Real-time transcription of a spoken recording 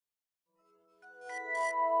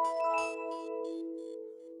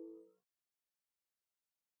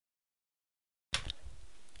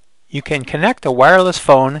You can connect a wireless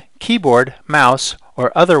phone, keyboard, mouse,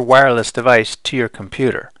 or other wireless device to your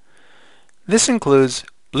computer. This includes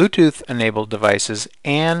Bluetooth-enabled devices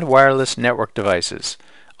and wireless network devices,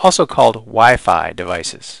 also called Wi-Fi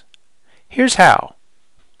devices. Here's how.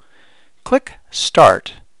 Click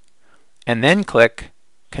Start, and then click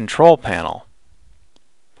Control Panel.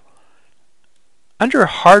 Under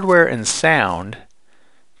Hardware and Sound,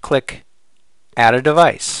 click Add a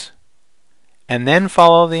Device, and then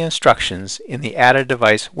follow the instructions in the Add a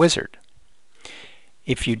Device wizard.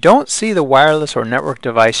 If you don't see the wireless or network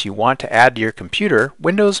device you want to add to your computer,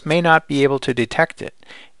 Windows may not be able to detect it.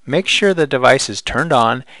 Make sure the device is turned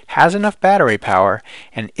on, has enough battery power,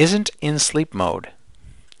 and isn't in sleep mode.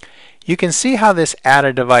 You can see how this Add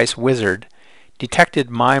a Device wizard detected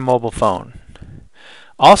my mobile phone.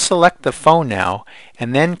 I'll select the phone now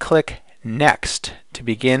and then click Next to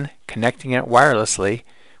begin connecting it wirelessly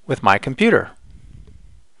with my computer.